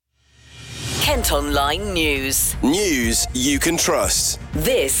Kent Online News. News you can trust.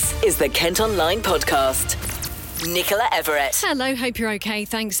 This is the Kent Online Podcast. Nicola Everett. Hello, hope you're okay.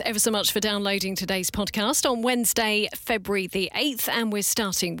 Thanks ever so much for downloading today's podcast on Wednesday, February the 8th. And we're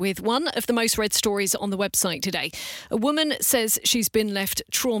starting with one of the most read stories on the website today. A woman says she's been left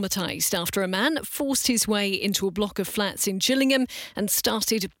traumatised after a man forced his way into a block of flats in Gillingham and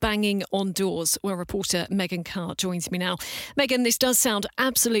started banging on doors. Well, reporter Megan Carr joins me now. Megan, this does sound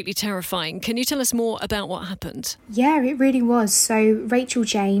absolutely terrifying. Can you tell us more about what happened? Yeah, it really was. So Rachel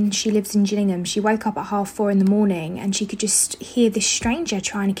Jane, she lives in Gillingham. She woke up at 4:30 in the morning and she could just hear this stranger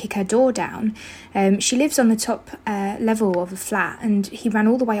trying to kick her door down. She lives on the top level of a flat, and he ran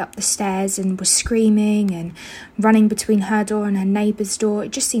all the way up the stairs and was screaming and running between her door and her neighbour's door.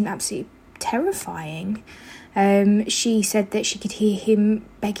 It just seemed absolutely terrifying. She said that she could hear him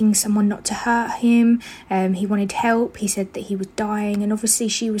begging someone not to hurt him. He wanted help. He said that he was dying, and obviously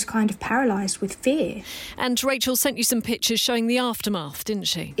she was kind of paralysed with fear. And Rachel sent you some pictures showing the aftermath, didn't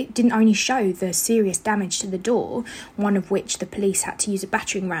she? It didn't only show the serious damage to the door, one of which the police had to use a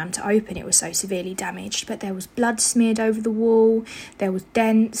battering ram to open. It was so severely damaged, but there was blood smeared over the wall. There was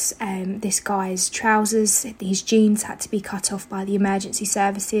dents. This guy's trousers, his jeans had to be cut off by the emergency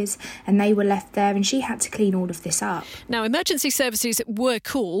services, and they were left there, and she had to clean all of this up. Now, emergency services were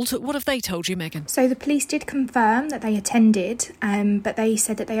called. What have they told you, Megan? So the police did confirm that they attended, but they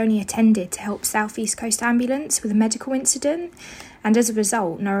said that they only attended to help South East Coast Ambulance with a medical incident, and as a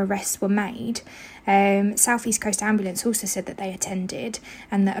result, no arrests were made. South East Coast Ambulance also said that they attended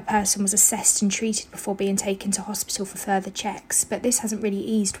and that a person was assessed and treated before being taken to hospital for further checks. But this hasn't really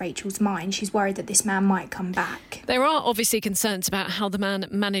eased Rachel's mind. She's worried that this man might come back. There are obviously concerns about how the man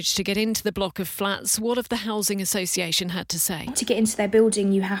managed to get into the block of flats. What have the Housing Association had to say? To get into their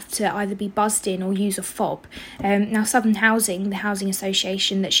building, you have to either be buzzed in or use a fob. Now, Southern Housing, the housing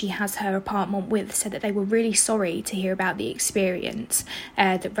association that she has her apartment with, said that they were really sorry to hear about the experience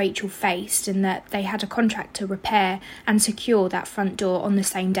that Rachel faced, and that they had a contract to repair and secure that front door on the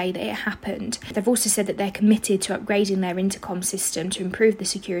same day that it happened. They've also said that they're committed to upgrading their intercom system to improve the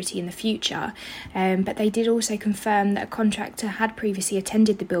security in the future. But they did also confirm that a contractor had previously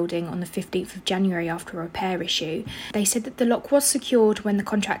attended the building on the 15th of January after a repair issue. They said that the lock was secured when the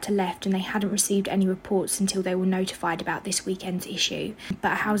contractor left, and they hadn't received any reports until they were notified about this weekend's issue.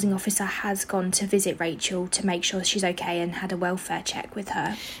 But a housing officer has gone to visit Rachel to make sure she's okay and had a welfare check with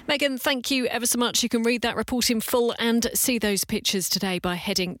her. Megan, thank you ever so much. You can read that report in full and see those pictures today by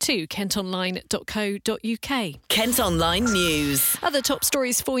heading to kentonline.co.uk. Kent Online News. Other top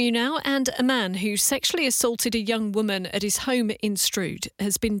stories for you now, and a man who sexually assaulted a young woman at his home in Strood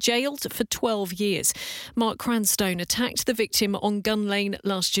has been jailed for 12 years. Mark Cranstone attacked the victim on Gun Lane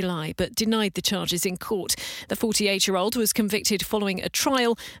last July but denied the charges in court. The 48-year-old was convicted following a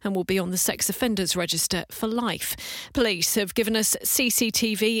trial and will be on the sex offenders register for life. Police have given us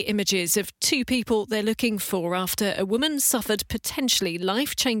CCTV images of two people they're looking for after a woman suffered potentially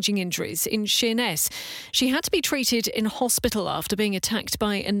life-changing injuries in Sheerness. She had to be treated in hospital after being attacked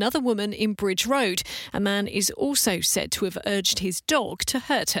by another woman in Bridge Road. A man is also said to have urged his dog to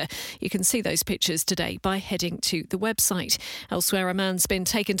hurt her. You can see those pictures today by heading to the website. Elsewhere, a man's been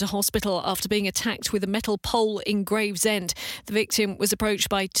taken to hospital after being attacked with a metal pole in Gravesend. The victim was approached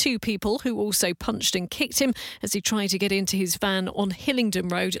by two people who also punched and kicked him as he tried to get into his van on Hillingdon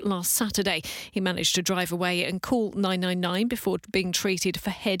Road last Saturday. He managed to drive away and call 999 before being treated for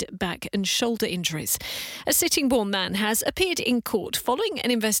head, back and shoulder injuries. A Sittingbourne man has appeared in court following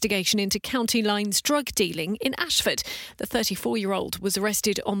an investigation into County Line's drug dealing in Ashford. The 34-year-old was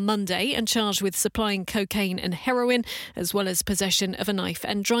arrested on Monday and charged with supplying cocaine and heroin, as well as possession of a knife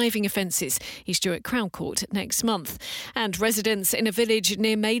and driving offences. He's due at Crown Court next month. And residents in a village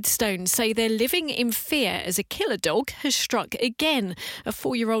near Maidstone say they're living in fear as a killer dog has struck again. A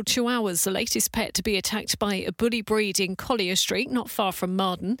 4-year-old Chihuahua's the latest pet to be attacked by a bully breed in Collier Street, not far from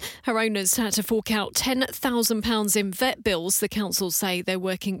Marden. Her owners had to fork out £10,000 in vet bills. The council say they're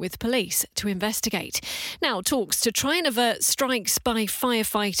working with police to investigate. Now, talks to try and avert strikes by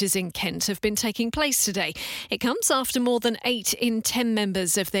firefighters in Kent have been taking place today. It comes after more than 8 in 10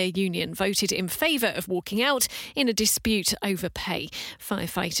 members of their union voted in favour of walking out in a dispute over pay.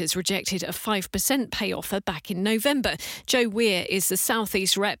 Firefighters rejected a 5% pay offer back in November. Joe Weir is the South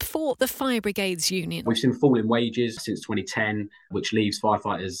East rep for the Fire Brigades Union. We've seen falling wages since 2010, which leaves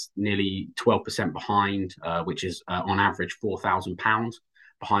firefighters nearly 12% behind, which is on average £4,000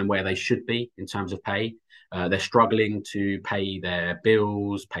 behind where they should be in terms of pay. They're struggling to pay their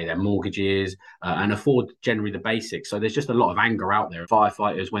bills, pay their mortgages, and afford generally the basics. So there's just a lot of anger out there.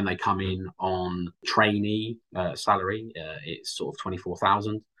 Firefighters, when they come in on trainee salary, it's sort of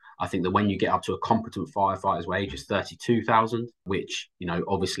 24,000. I think that when you get up to a competent firefighter's wage is 32,000, which,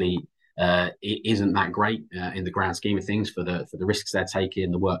 obviously it isn't that great in the grand scheme of things for the risks they're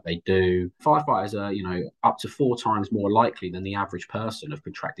taking, the work they do. Firefighters are, up to 4 times more likely than the average person of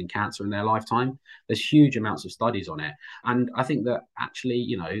contracting cancer in their lifetime. There's huge amounts of studies on it. And I think that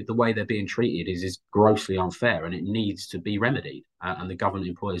actually, the way they're being treated is grossly unfair, and it needs to be remedied. And the government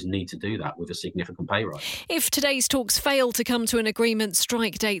employers need to do that with a significant pay rise. If today's talks fail to come to an agreement,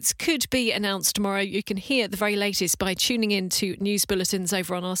 strike dates could be announced tomorrow. You can hear the very latest by tuning in to news bulletins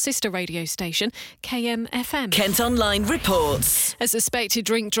over on our sister radio station, KMFM. Kent Online reports. A suspected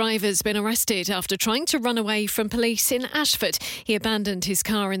drink driver's been arrested after trying to run away from police in Ashford. He abandoned his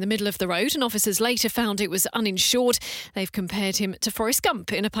car in the middle of the road, and officers later found it was uninsured. They've compared him to Forrest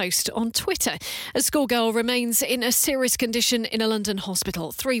Gump in a post on Twitter. A schoolgirl remains in a serious condition in a London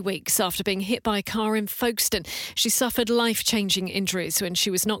hospital 3 weeks after being hit by a car in Folkestone. She suffered life-changing injuries when she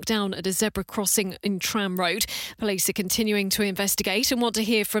was knocked down at a zebra crossing in Tram Road. Police are continuing to investigate and want to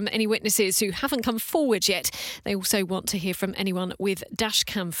hear from any witnesses who haven't come forward yet. They also want to hear from anyone with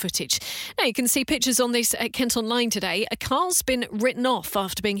dashcam footage. Now, you can see pictures on this at Kent Online today. A car's been written off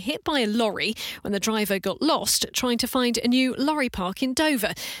after being hit by a lorry when the driver got lost trying to find a new lorry park in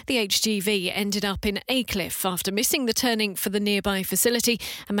Dover. The HGV ended up in Aycliffe after missing the turning for the nearby facility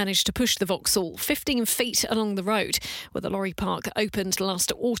and managed to push the Vauxhall 15 feet along the road. Well, the lorry park opened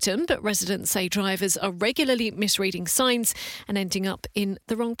last autumn, but residents say drivers are regularly misreading signs and ending up in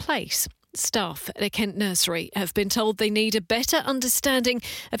the wrong place. Staff at a Kent nursery have been told they need a better understanding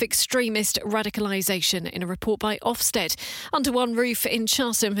of extremist radicalisation in a report by Ofsted. Under One Roof in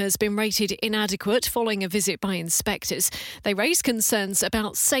Chatham has been rated inadequate following a visit by inspectors. They raise concerns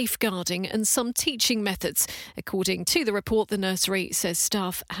about safeguarding and some teaching methods. According to the report, the nursery says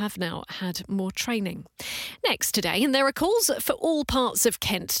staff have now had more training. Next today, and there are calls for all parts of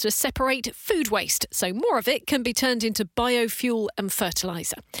Kent to separate food waste so more of it can be turned into biofuel and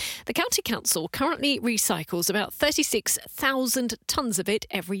fertiliser. The County Council currently recycles about 36,000 tonnes of it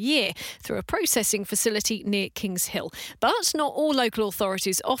every year through a processing facility near Kings Hill. But not all local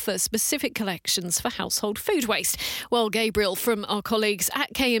authorities offer specific collections for household food waste. Well, Gabriel from our colleagues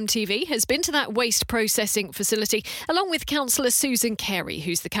at KMTV has been to that waste processing facility along with Councillor Susan Carey,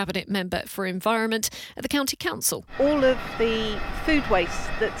 who's the Cabinet Member for Environment at the County Council. All of the food waste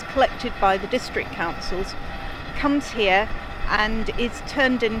that's collected by the district councils comes here and is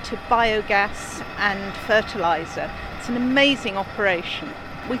turned into biogas and fertiliser. It's an amazing operation.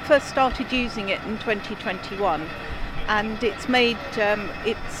 We first started using it in 2021 and it's made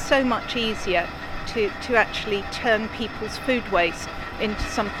it so much easier to actually turn people's food waste into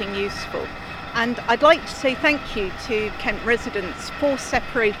something useful. And I'd like to say thank you to Kent residents for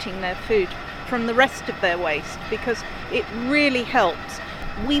separating their food from the rest of their waste, because it really helps.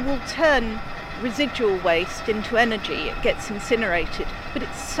 We will turn residual waste into energy. It gets incinerated, but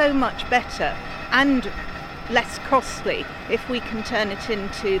it's so much better and less costly if we can turn it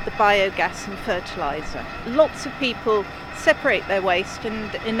into the biogas and fertiliser. Lots of people separate their waste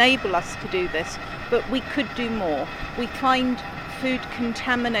and enable us to do this, but we could do more. We find food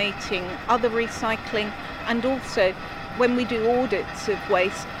contaminating other recycling, and also when we do audits of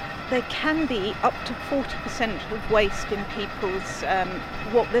waste, there can be up to 40% of waste in people's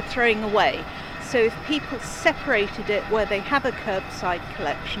what they're throwing away. So if people separated it where they have a curbside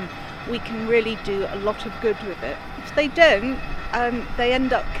collection, we can really do a lot of good with it. If they don't, they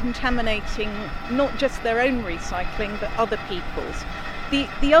end up contaminating not just their own recycling, but other people's.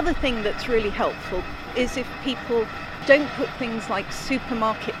 The other thing that's really helpful is if people don't put things like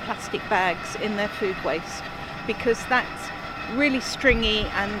supermarket plastic bags in their food waste, because that's really stringy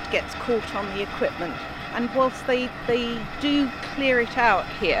and gets caught on the equipment. And whilst they do clear it out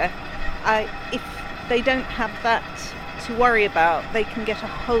here, if they don't have that to worry about, they can get a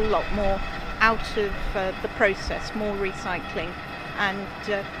whole lot more out of the process, more recycling, and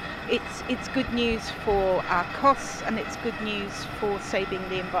it's good news for our costs, and it's good news for saving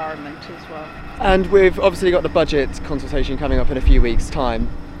the environment as well. And we've obviously got the budget consultation coming up in a few weeks' time.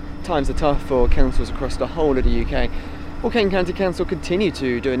 Times are tough for councils across the whole of the UK. Will Kent County Council continue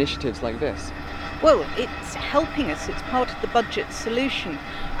to do initiatives like this? Well, it's helping us. It's part of the budget solution.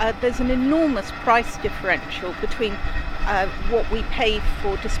 There's an enormous price differential between what we pay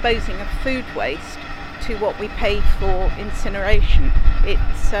for disposing of food waste to what we pay for incineration.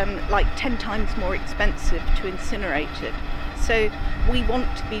 It's like 10 times more expensive to incinerate it. So We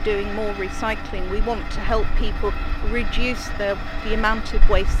want to be doing more recycling. We want to help people reduce the amount of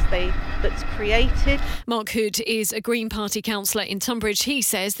waste that's created. Mark Hood is a Green Party councillor in Tunbridge. He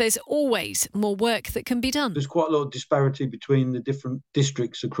says there's always more work that can be done. There's quite a lot of disparity between the different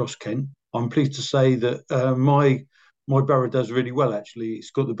districts across Kent. I'm pleased to say that my borough does really well, actually.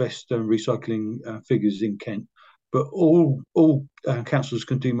 It's got the best recycling figures in Kent, but all councils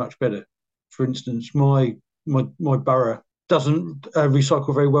can do much better. For instance, my borough doesn't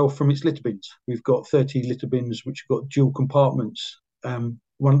recycle very well from its litter bins. We've got 30 litter bins which have got dual compartments. One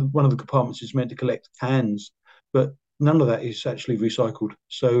of the compartments is meant to collect cans, but none of that is actually recycled.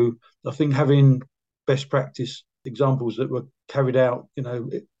 So I think having best practice examples that were carried out,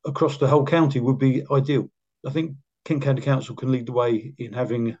 across the whole county would be ideal. I think Kent County Council can lead the way in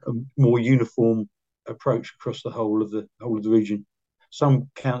having a more uniform approach across the whole of the region. Some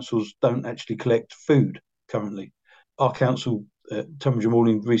councils don't actually collect food currently. Our council, Tunbridge and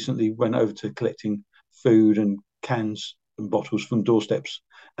Morning, recently went over to collecting food and cans and bottles from doorsteps,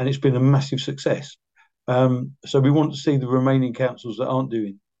 and it's been a massive success. So we want to see the remaining councils that aren't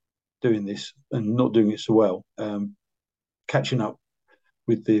doing this and not doing it so well, catching up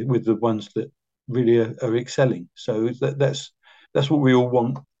with the ones that really are excelling. So that's what we all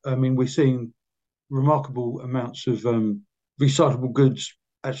want. I mean, we're seeing remarkable amounts of recyclable goods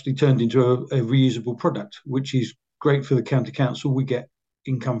actually turned into a reusable product, which is great for the county council. We get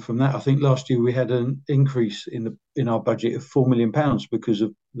income from that. I think last year we had an increase in our budget of £4 million because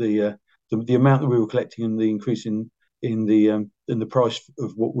of the amount that we were collecting and the increase in the price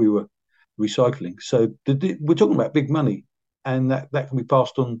of what we were recycling. So we're talking about big money, and that can be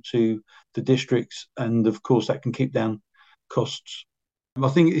passed on to the districts, and of course that can keep down costs. I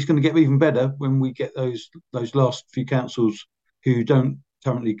think it's going to get even better when we get those last few councils who don't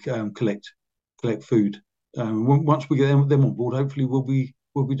currently collect food. Once we get them on board, hopefully we'll be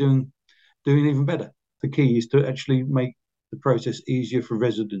doing even better. The key is to actually make the process easier for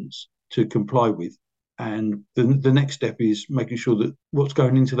residents to comply with, and the next step is making sure that what's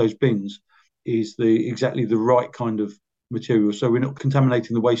going into those bins is exactly the right kind of material, so we're not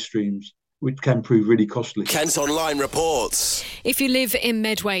contaminating the waste streams, which can prove really costly. Kent Online reports. If you live in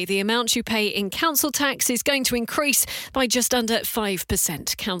Medway, the amount you pay in council tax is going to increase by just under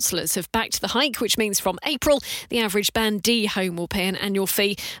 5%. Councillors have backed the hike, which means from April, the average Band D home will pay an annual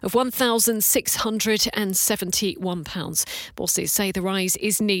fee of £1,671. Bosses say the rise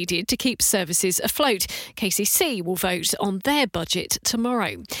is needed to keep services afloat. KCC will vote on their budget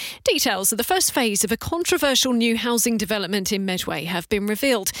tomorrow. Details of the first phase of a controversial new housing development in Medway have been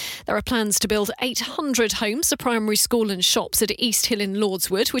revealed. There are plans to build 800 homes, a primary school and shops at East Hill in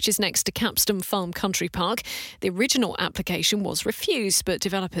Lordswood, which is next to Capstan Farm Country Park. The original application was refused, but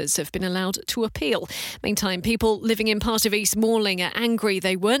developers have been allowed to appeal. Meantime, people living in part of East Malling are angry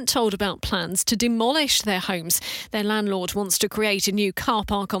they weren't told about plans to demolish their homes. Their landlord wants to create a new car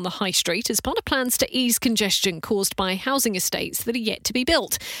park on the high street as part of plans to ease congestion caused by housing estates that are yet to be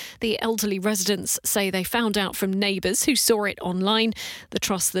built. The elderly residents say they found out from neighbours who saw it online. The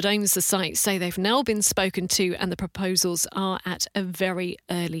trust that owns the site say they've now been spoken to and the proposals are at a very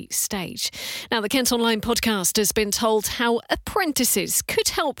early stage. Now, the Kent Online podcast has been told how apprentices could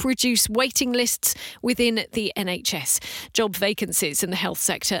help reduce waiting lists within the NHS. Job vacancies in the health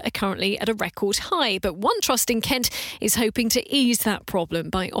sector are currently at a record high, but one trust in Kent is hoping to ease that problem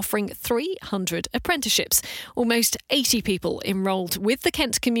by offering 300 apprenticeships. Almost 80 people enrolled with the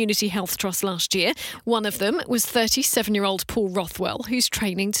Kent Community Health Trust last year. One of them was 37-year-old Paul Rothwell, who's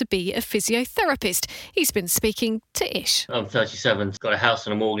training to be a physiotherapist. He's been speaking to Ish. I'm 37, got a house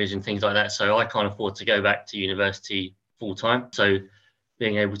and a mortgage and things like that, so I can't afford to go back to university full-time. So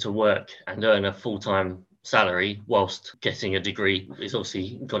being able to work and earn a full-time salary whilst getting a degree is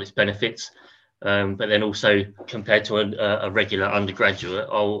obviously got its benefits. But then also compared to a regular undergraduate,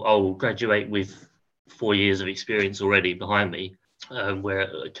 I'll graduate with 4 years of experience already behind me, where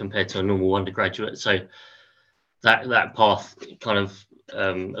compared to a normal undergraduate. So that path kind of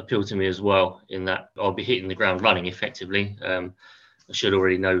appealed to me as well, in that I'll be hitting the ground running effectively. I should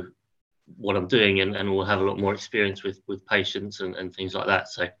already know what I'm doing and will have a lot more experience with patients and things like that.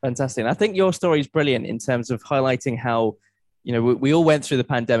 So fantastic. And I think your story is brilliant in terms of highlighting how, we all went through the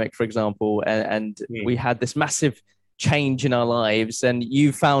pandemic, for example, and we had this massive change in our lives, and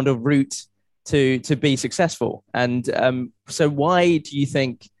you found a route to be successful. And so why do you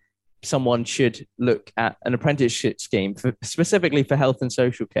think someone should look at an apprenticeship scheme specifically for health and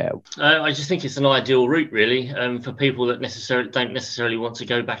social care? I just think it's an ideal route, really, for people that don't necessarily want to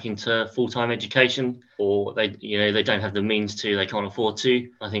go back into full-time education, or they don't have the means to, they can't afford to.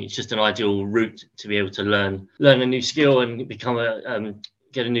 I think it's just an ideal route to be able to learn a new skill and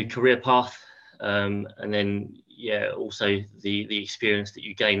get a new career path, and then also the experience that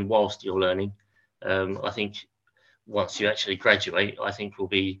you gain whilst you're learning. I think once you actually graduate, I think will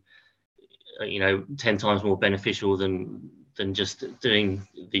be 10 times more beneficial than just doing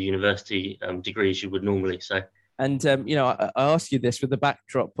the university degrees you would normally. So, and I ask you this with the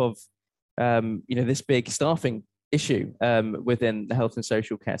backdrop of this big staffing issue within the health and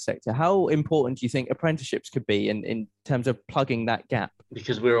social care sector. How important do you think apprenticeships could be in terms of plugging that gap?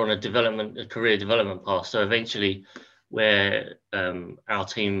 Because we're on a career development path, so eventually where our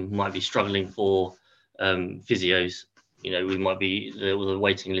team might be struggling for physios, we might be, the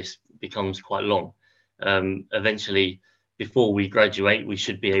waiting list becomes quite long. Eventually, before we graduate, we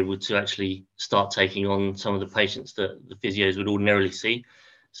should be able to actually start taking on some of the patients that the physios would ordinarily see.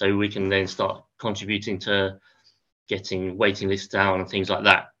 So we can then start contributing to getting waiting lists down and things like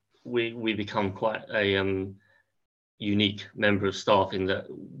that. We become quite a unique member of staff in that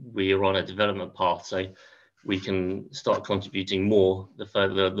we are on a development path. So we can start contributing more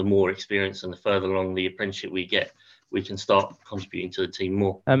the more experience and the further along the apprenticeship we get. We can start contributing to the team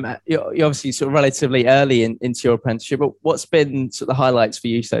more. You're obviously sort of relatively early into your apprenticeship, but what's been sort of the highlights for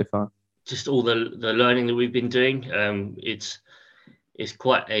you so far? Just all the learning that we've been doing. It's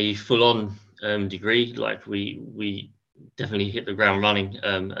quite a full-on degree. Like we definitely hit the ground running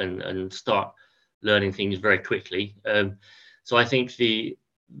and start learning things very quickly. So I think the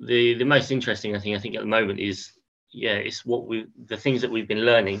most interesting thing I think at the moment is it's the things that we've been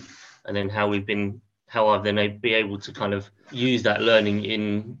learning, and then how I've then be able to kind of use that learning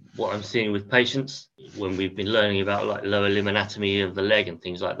in what I'm seeing with patients. When we've been learning about like lower limb anatomy of the leg and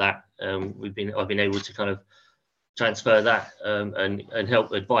things like that, I've been able to kind of transfer that and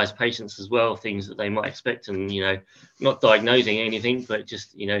help advise patients as well, things that they might expect, and not diagnosing anything, but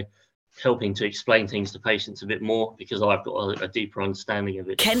just helping to explain things to patients a bit more, because I've got a deeper understanding of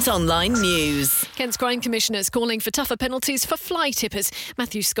it. Kent Online News. Kent's Crime Commissioner's calling for tougher penalties for fly tippers.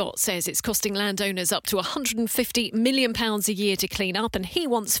 Matthew Scott says it's costing landowners up to £150 million a year to clean up, and he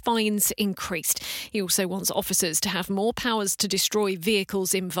wants fines increased. He also wants officers to have more powers to destroy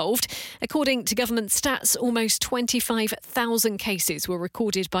vehicles involved. According to government stats, almost 25,000 cases were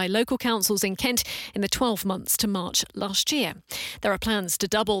recorded by local councils in Kent in the 12 months to March last year. There are plans to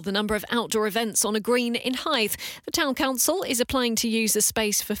double the number of outdoor events on a green in Hythe. The town council is applying to use the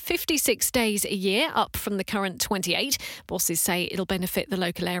space for 56 days a year, up from the current 28. Bosses say it'll benefit the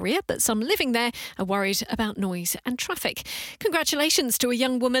local area, but some living there are worried about noise and traffic. Congratulations to a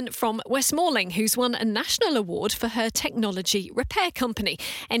young woman from West Malling who's won a national award for her technology repair company.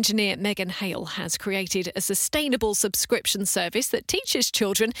 Engineer Megan Hale has created a sustainable subscription service that teaches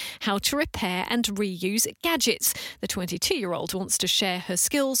children how to repair and reuse gadgets. The 22-year-old wants to share her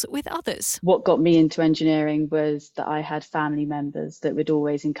skills with others. What got me into engineering was that I had family members that would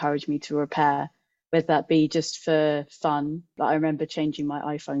always encourage me to repair, whether that be just for fun. Like I remember changing my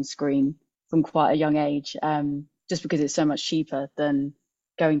iPhone screen from quite a young age, just because it's so much cheaper than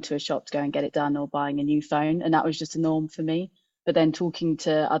going to a shop to go and get it done or buying a new phone. And that was just a norm for me. But then talking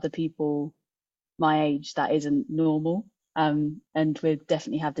to other people my age, that isn't normal. And we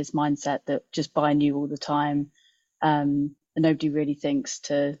definitely have this mindset that just buy new all the time. And nobody really thinks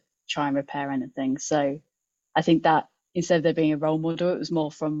to try and repair anything. So I think that instead of there being a role model, it was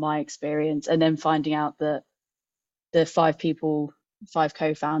more from my experience, and then finding out that the 5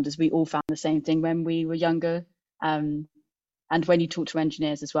 co-founders, we all found the same thing when we were younger. And when you talk to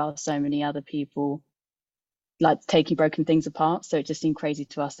engineers as well, so many other people like taking broken things apart. So it just seemed crazy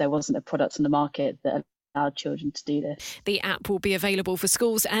to us there wasn't a product on the market that allowed children to do this. The app will be available for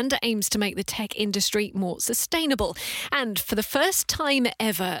schools and aims to make the tech industry more sustainable. And for the first time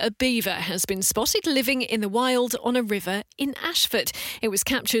ever, a beaver has been spotted living in the wild on a river in Ashford. It was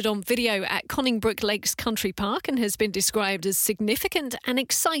captured on video at Conningbrook Lakes Country Park and has been described as significant and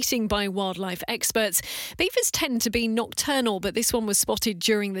exciting by wildlife experts. Beavers tend to be nocturnal, but this one was spotted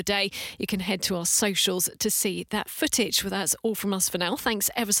during the day. You can head to our socials to see that footage. Well, that's all from us for now. Thanks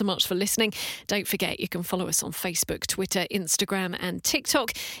ever so much for listening. Don't forget, you can follow us on Facebook, Twitter, Instagram and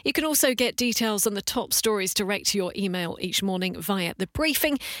TikTok. You can also get details on the top stories direct to your email each morning via The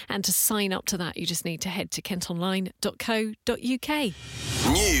Briefing. And to sign up to that, you just need to head to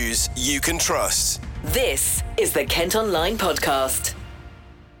kentonline.co.uk. News you can trust. This is the Kent Online Podcast.